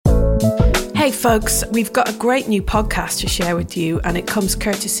Hey folks, we've got a great new podcast to share with you, and it comes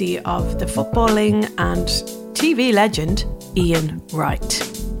courtesy of the footballing and TV legend Ian Wright.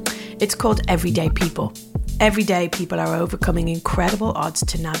 It's called Everyday People. Everyday people are overcoming incredible odds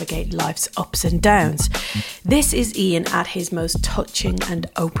to navigate life's ups and downs. This is Ian at his most touching and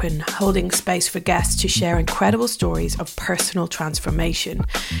open, holding space for guests to share incredible stories of personal transformation.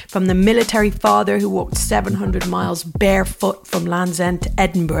 From the military father who walked 700 miles barefoot from Land's End to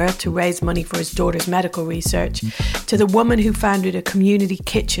Edinburgh to raise money for his daughter's medical research, to the woman who founded a community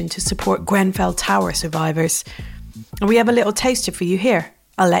kitchen to support Grenfell Tower survivors. And we have a little taster for you here.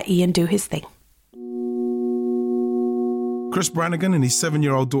 I'll let Ian do his thing. Chris Brannigan and his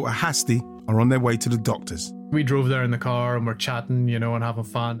 7-year-old daughter Hasty are on their way to the doctors. We drove there in the car and we're chatting, and having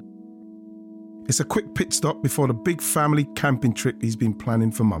fun. It's a quick pit stop before the big family camping trip he's been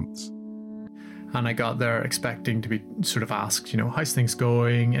planning for months. And I got there expecting to be sort of asked, how's things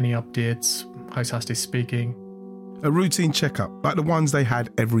going? Any updates? How's Hasty speaking? A routine checkup like the ones they had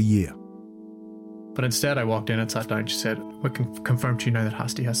every year. But instead I walked in and sat down. She said, we can confirm to you now that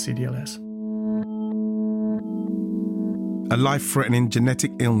Hasty has CDLS. A life-threatening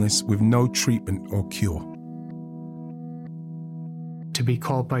genetic illness with no treatment or cure. To be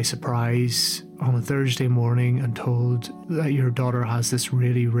caught by surprise on a Thursday morning and told that your daughter has this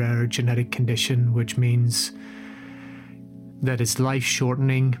really rare genetic condition, which means that it's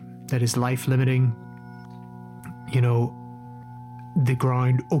life-shortening, that it's life-limiting, the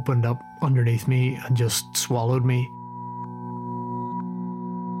ground opened up underneath me and just swallowed me.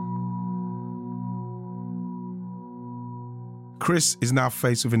 Chris is now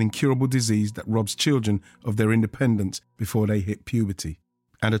faced with an incurable disease that robs children of their independence before they hit puberty.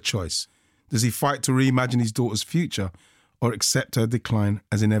 And a choice. Does he fight to reimagine his daughter's future or accept her decline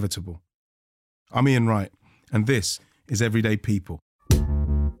as inevitable? I'm Ian Wright, and this is Everyday People.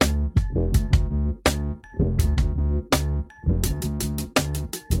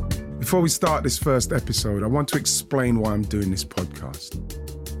 Before we start this first episode, I want to explain why I'm doing this podcast.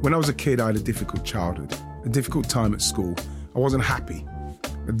 When I was a kid, I had a difficult childhood, a difficult time at school. I wasn't happy,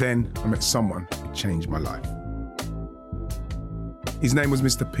 but then I met someone who changed my life. His name was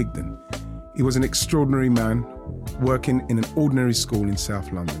Mr. Pigden. He was an extraordinary man working in an ordinary school in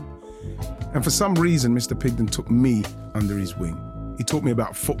South London. And for some reason, Mr. Pigden took me under his wing. He taught me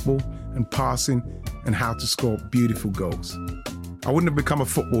about football and passing and how to score beautiful goals. I wouldn't have become a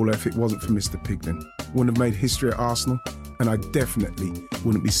footballer if it wasn't for Mr. Pigden. Wouldn't have made history at Arsenal, and I definitely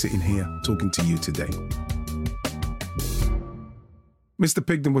wouldn't be sitting here talking to you today. Mr.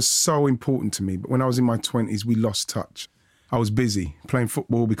 Pigden was so important to me, but when I was in my 20s, we lost touch. I was busy, playing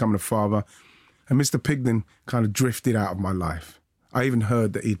football, becoming a father, and Mr. Pigden kind of drifted out of my life. I even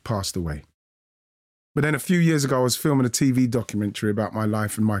heard that he'd passed away. But then a few years ago, I was filming a TV documentary about my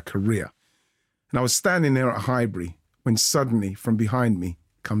life and my career. And I was standing there at Highbury when suddenly, from behind me,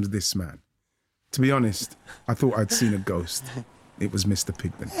 comes this man. To be honest, I thought I'd seen a ghost. It was Mr.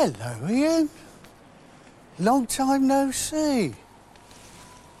 Pigden. Hello, Ian. Long time no see.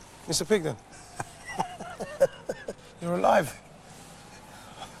 Mr. Pigden, you're alive.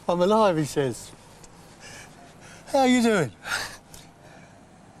 I'm alive, he says. How are you doing?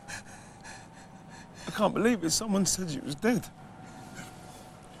 I can't believe it. Someone said you was dead.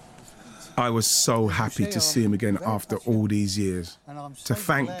 I was so happy to see him again after all these years. To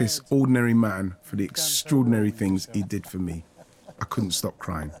thank this ordinary man for the extraordinary things he did for me. I couldn't stop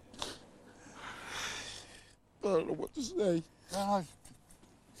crying. I don't know what to say.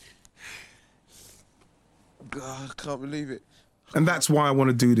 I can't believe it. And that's why I want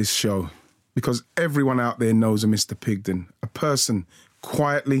to do this show. Because everyone out there knows a Mr. Pigden. A person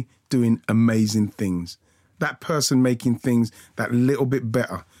quietly doing amazing things. That person making things that little bit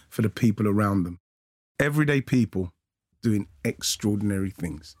better for the people around them. Everyday people doing extraordinary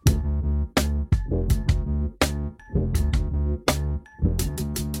things.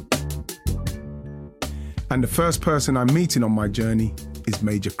 And the first person I'm meeting on my journey is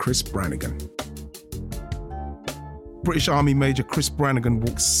Major Chris Brannigan. British Army Major Chris Brannigan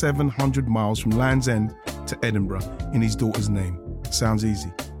walked 700 miles from Land's End to Edinburgh in his daughter's name. Sounds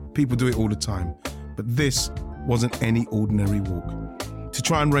easy. People do it all the time. But this wasn't any ordinary walk. To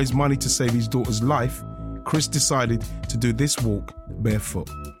try and raise money to save his daughter's life, Chris decided to do this walk barefoot,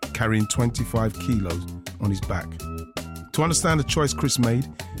 carrying 25 kilos on his back. To understand the choice Chris made,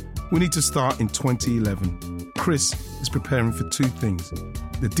 we need to start in 2011. Chris is preparing for two things: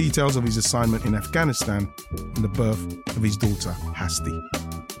 the details of his assignment in Afghanistan and the birth of his daughter, Hasty.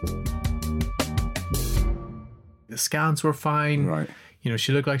 The scans were fine. Right. You know,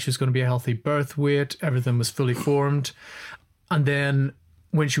 she looked like she was going to be a healthy birth weight. Everything was fully formed. And then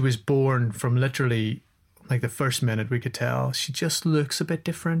when she was born, from literally like the first minute we could tell, she just looks a bit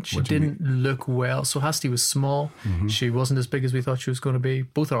different. She didn't look well. So Hasty was small. Mm-hmm. She wasn't as big as we thought she was going to be.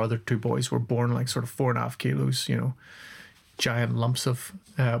 Both our other two boys were born like sort of 4.5 kilos, you know, giant lumps of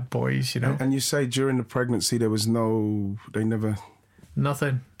boys, you know. And you say during the pregnancy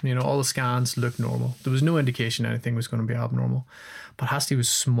Nothing. You know, all the scans looked normal. There was no indication anything was going to be abnormal. But Hasty was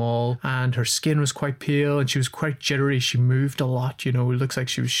small and her skin was quite pale and she was quite jittery. She moved a lot, you know, it looks like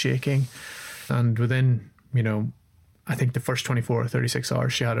she was shaking. And within, you know, I think the first 24 or 36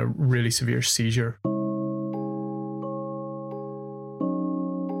 hours, she had a really severe seizure.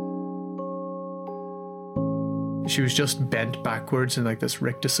 She was just bent backwards in like this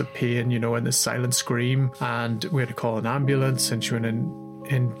rictus of pain, you know, and this silent scream. And we had to call an ambulance and she went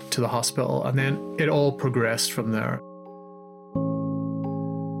into the hospital. And then it all progressed from there.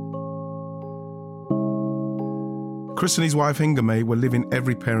 Chris and his wife Inga May were living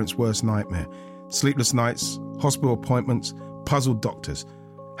every parent's worst nightmare. Sleepless nights, hospital appointments, puzzled doctors.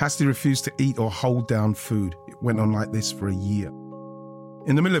 Hasty refused to eat or hold down food. It went on like this for a year.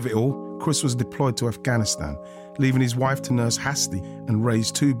 In the middle of it all, Chris was deployed to Afghanistan, leaving his wife to nurse Hasty and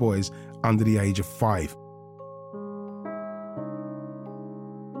raise 2 boys under the age of 5.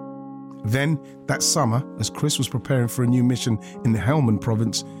 Then, that summer, as Chris was preparing for a new mission in the Helmand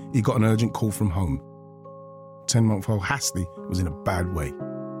province, he got an urgent call from home. 10-month-old Hasty was in a bad way.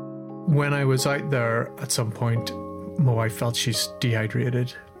 When I was out there at some point, my wife felt she's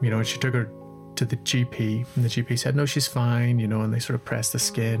dehydrated, you know, and she took her to the GP, and the GP said, no, she's fine, you know, and they sort of pressed the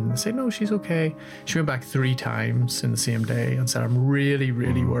skin and said, no, she's okay. She went back 3 times in the same day and said, I'm really,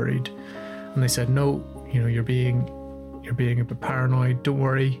 really worried. And they said, no, you know, you're being a bit paranoid. Don't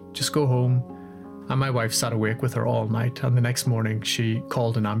worry, just go home. And my wife sat awake with her all night. And the next morning she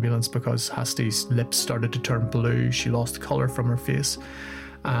called an ambulance because Hasty's lips started to turn blue. She lost colour from her face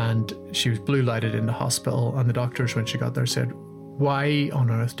and she was blue lighted in the hospital. And the doctors, when she got there, said, why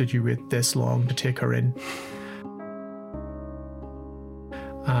on earth did you wait this long to take her in?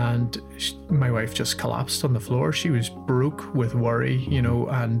 And my wife just collapsed on the floor. She was broke with worry, you know,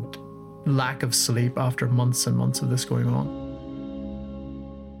 and lack of sleep after months and months of this going on.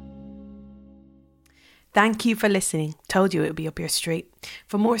 Thank you for listening. Told you it would be up your street.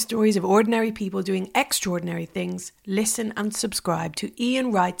 For more stories of ordinary people doing extraordinary things, listen and subscribe to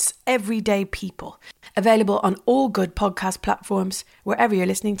Ian Wright's Everyday People. Available on all good podcast platforms, wherever you're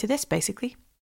listening to this, basically.